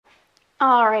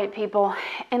All right, people,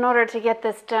 in order to get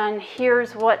this done,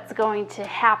 here's what's going to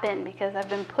happen because I've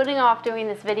been putting off doing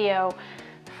this video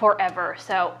forever.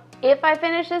 So if I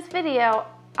finish this video,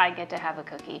 I get to have a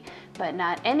cookie, but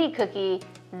not any cookie.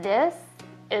 This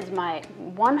is my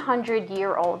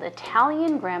 100-year-old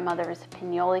Italian grandmother's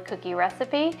pinoli cookie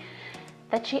recipe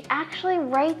that she actually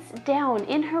writes down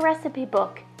in her recipe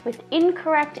book with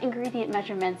incorrect ingredient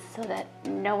measurements so that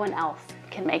no one else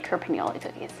can make her pinoli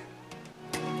cookies.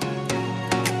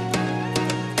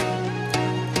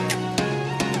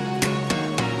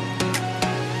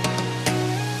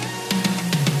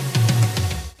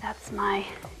 That's my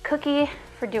cookie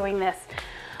for doing this.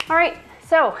 All right,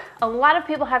 so a lot of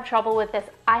people have trouble with this.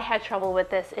 I had trouble with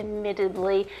this,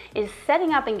 admittedly, is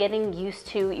setting up and getting used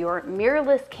to your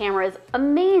mirrorless camera's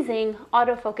amazing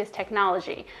autofocus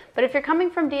technology. But if you're coming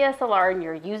from DSLR and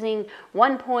you're using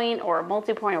one point or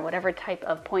multi-point or whatever type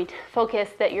of point focus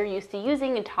that you're used to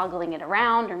using and toggling it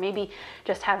around, or maybe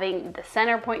just having the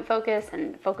center point focus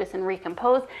and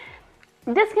recompose,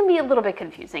 this can be a little bit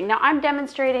confusing. Now I'm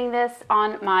demonstrating this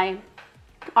on my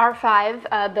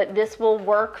R5, but this will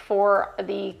work for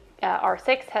the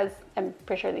R6. Has, I'm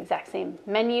pretty sure, the exact same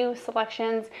menu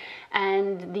selections,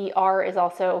 and the R is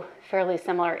also fairly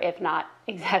similar, if not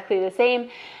exactly the same.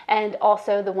 And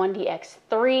also the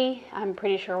 1DX3, I'm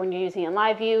pretty sure when you're using in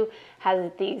live view,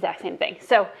 has the exact same thing.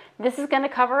 So this is going to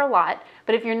cover a lot,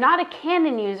 but if you're not a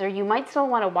Canon user, you might still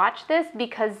want to watch this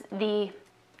because the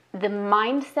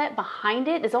mindset behind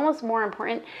it is almost more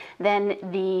important than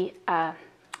the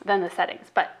settings.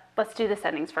 But let's do the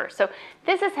settings first. So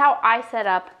this is how I set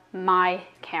up my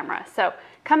camera. So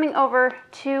coming over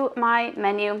to my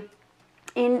menu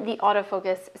in the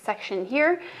autofocus section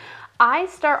here, I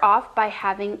start off by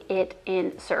having it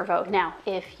in servo. Now,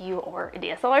 if you are a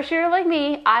DSLR shooter like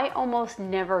me, I almost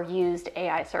never used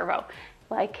AI servo.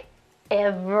 Like,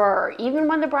 ever. Even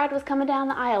when the bride was coming down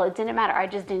the aisle, it didn't matter. I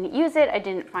just didn't use it. I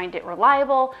didn't find it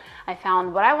reliable. I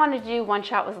found what I wanted to do, one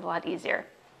shot was a lot easier.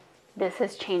 This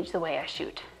has changed the way I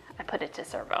shoot. I put it to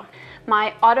servo.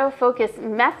 My autofocus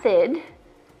method,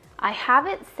 I have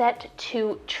it set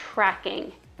to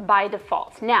tracking by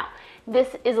default. Now,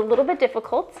 this is a little bit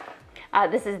difficult.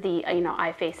 This is the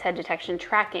eye, face, head detection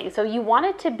tracking. So you want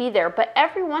it to be there, but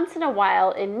every once in a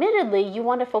while, admittedly, you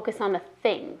want to focus on a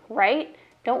thing, right?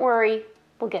 Don't worry,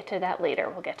 we'll get to that later.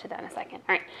 We'll get to that in a second.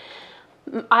 All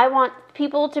right. I want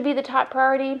people to be the top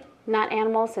priority, not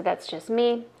animals, so that's just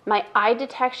me. My eye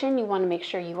detection, you want to make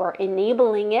sure you are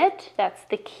enabling it. That's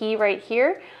the key right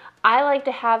here. I like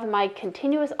to have my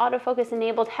continuous autofocus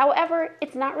enabled. However,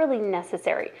 it's not really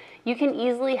necessary. You can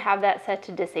easily have that set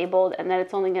to disabled, and then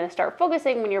it's only going to start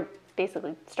focusing when you're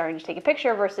basically starting to take a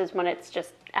picture versus when it's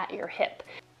just at your hip.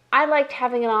 I liked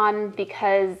having it on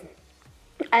because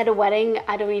at a wedding,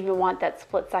 I don't even want that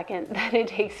split second that it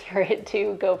takes for it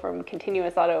to go from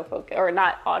continuous autofocus, or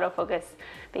not autofocus,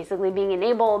 basically being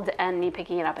enabled and me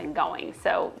picking it up and going.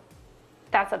 So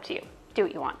that's up to you. Do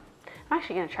what you want. I'm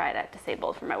actually going to try it at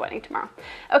disabled for my wedding tomorrow.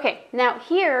 Okay, now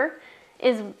here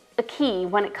is a key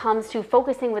when it comes to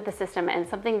focusing with the system, and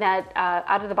something that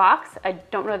out of the box, I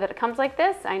don't know that it comes like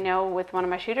this. I know with one of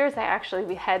my shooters,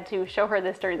 we had to show her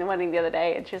this during the wedding the other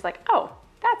day, and she was like, oh,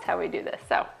 that's how we do this.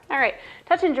 So, all right,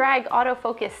 touch and drag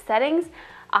autofocus settings,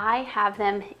 I have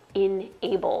them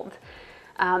enabled.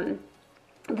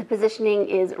 The positioning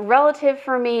is relative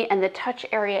for me and the touch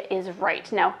area is right.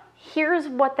 Now, here's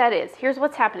what that is. Here's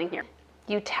what's happening here.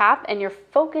 You tap and your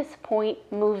focus point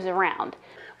moves around.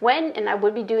 And I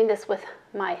would be doing this with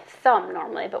my thumb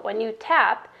normally, but when you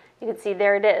tap, you can see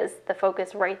there it is, the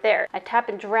focus right there. I tap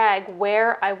and drag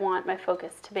where I want my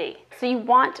focus to be. So you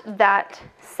want that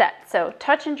set. So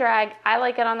touch and drag, I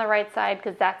like it on the right side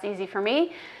because that's easy for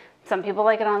me. Some people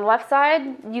like it on the left side.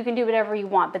 You can do whatever you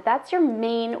want, but that's your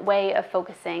main way of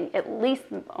focusing, at least,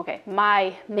 okay,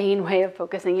 my main way of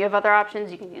focusing. You have other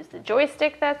options. You can use the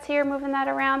joystick that's here, moving that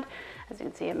around. As you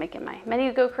can see, I'm making my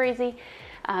menu go crazy.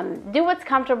 Do what's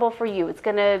comfortable for you. It's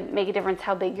gonna make a difference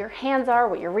how big your hands are,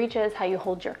 what your reach is, how you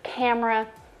hold your camera,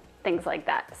 things like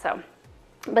that. So,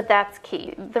 but that's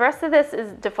key. The rest of this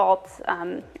is default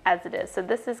as it is. So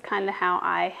this is kind of how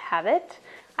I have it.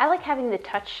 I like having the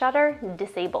touch shutter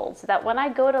disabled so that when I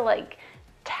go to like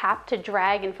tap to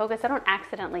drag and focus, I don't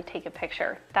accidentally take a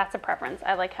picture. That's a preference.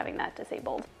 I like having that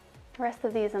disabled. The rest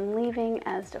of these I'm leaving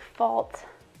as default.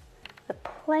 The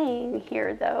playing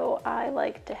here though, I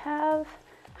like to have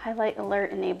highlight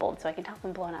alert enabled so I can tell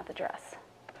them blowing out the dress.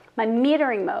 My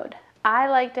metering mode. I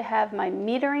like to have my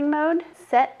metering mode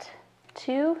set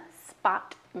to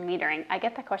spot metering. I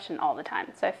get that question all the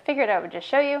time, so I figured I would just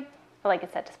show you. I like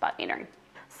it set to spot metering.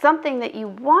 something that you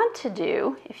want to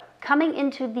do, if coming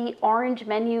into the orange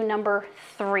menu number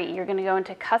 3, you're gonna go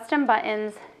into custom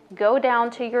buttons, go down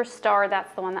to your star,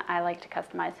 that's the one that I like to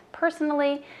customize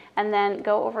personally, and then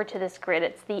go over to this grid.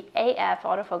 It's the AF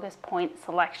autofocus point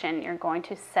selection. You're going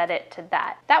to set it to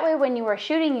that. That way when you are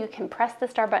shooting, you can press the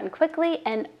star button quickly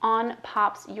and on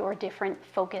pops your different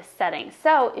focus settings.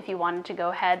 So if you wanted to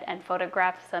go ahead and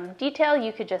photograph some detail,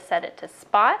 you could just set it to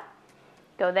spot,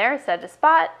 go there, set it to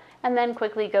spot, and then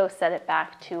quickly go set it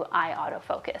back to eye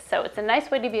autofocus. So it's a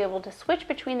nice way to be able to switch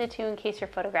between the two in case you're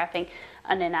photographing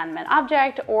an inanimate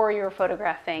object or you're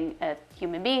photographing a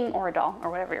human being or a doll or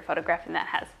whatever you're photographing that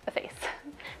has a face.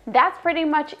 That's pretty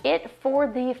much it for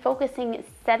the focusing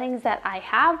settings that I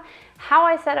have. How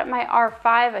I set up my R5,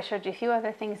 I showed you a few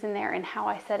other things in there and how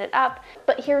I set it up,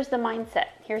 but here's the mindset.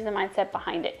 Here's the mindset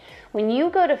behind it. When you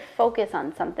go to focus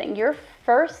on something, your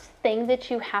first thing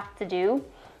that you have to do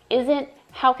isn't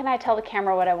how can I tell the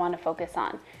camera what I want to focus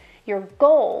on. Your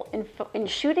goal in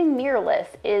shooting mirrorless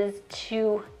is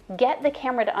to get the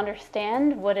camera to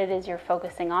understand what it is you're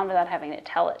focusing on without having to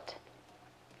tell it.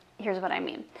 Here's what I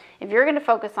mean. If you're going to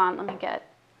focus on, I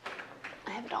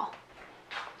have it all.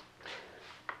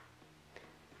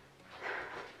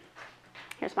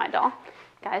 Here's my doll.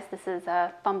 Guys, this is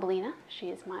Bumbleina.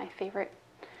 She is my favorite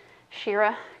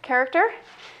She-Ra character.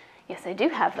 Yes, I do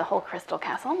have the whole crystal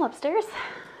castle upstairs.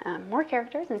 More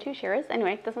characters and 2 She-Ras.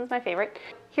 Anyway, this one's my favorite.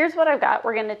 Here's what I've got.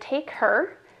 We're gonna take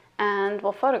her and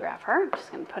we'll photograph her. I'm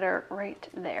just gonna put her right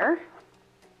there.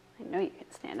 I know you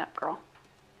can stand up, girl.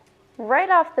 Right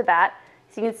off the bat,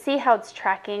 so you can see how it's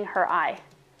tracking her eye.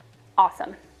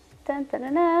 Awesome. Dun, dun,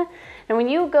 dun, dun. And when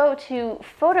you go to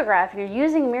photograph, you're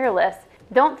using mirrorless,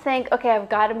 don't think, okay, I've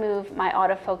got to move my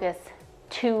autofocus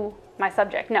to my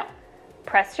subject. No.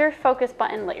 Press your focus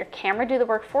button, let your camera do the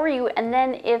work for you, and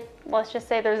then if, let's just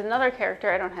say there's another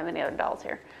character, I don't have any other dolls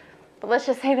here, but let's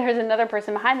just say there's another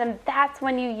person behind them, that's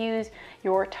when you use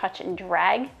your touch and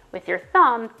drag with your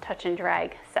thumb, touch and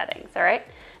drag settings, all right?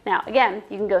 Now, again,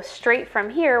 you can go straight from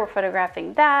here, we're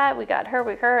photographing that, we got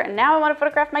her, and now I want to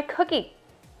photograph my cookie.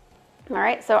 All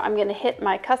right, so I'm gonna hit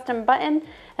my custom button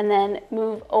and then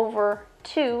move over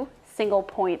to single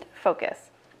point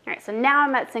focus. All right, so now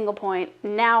I'm at single point.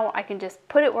 Now I can just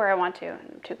put it where I want to.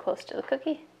 I'm too close to the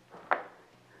cookie.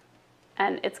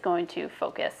 And it's going to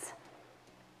focus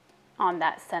on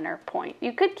that center point.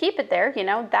 You could keep it there, you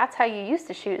know, that's how you used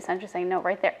to shoot. So I'm just saying, no,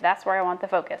 right there. That's where I want the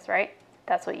focus, right?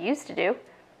 That's what you used to do.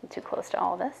 I'm too close to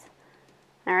all of this.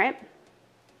 All right.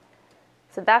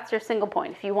 So that's your single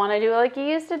point. If you want to do it like you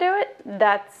used to do it,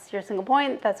 that's your single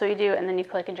point. That's what you do. And then you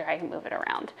click and drag and move it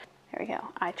around. There we go.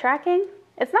 Eye tracking.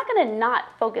 It's not going to not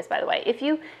focus, by the way. If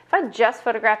I just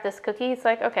photograph this cookie, it's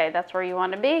like, okay, that's where you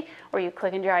want to be, or you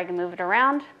click and drag and move it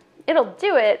around. It'll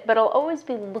do it, but it'll always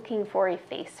be looking for a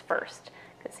face first.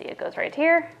 Because see, it goes right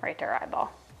here, right to our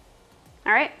eyeball.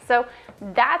 All right, so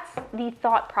that's the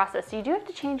thought process. So you do have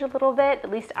to change a little bit,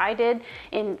 at least I did,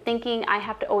 in thinking I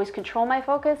have to always control my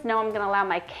focus. No, I'm going to allow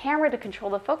my camera to control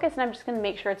the focus, and I'm just going to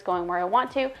make sure it's going where I want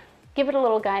to. Give it a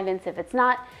little guidance if it's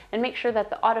not, and make sure that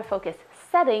the autofocus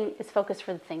setting is focused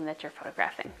for the thing that you're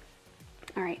photographing.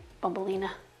 All right, Bumbleina.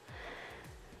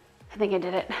 I think I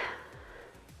did it.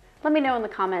 Let me know in the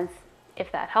comments if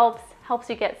that helps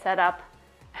you get set up.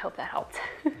 I hope that helped.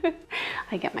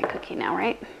 I get my cookie now,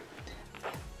 right?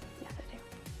 Yes, I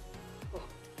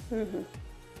do. Mm-hmm.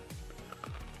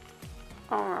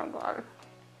 Oh my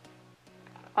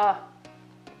God.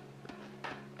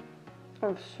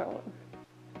 I'm so,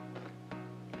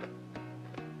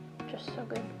 just so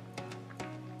good.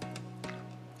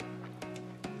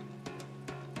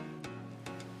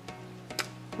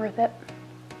 Worth it.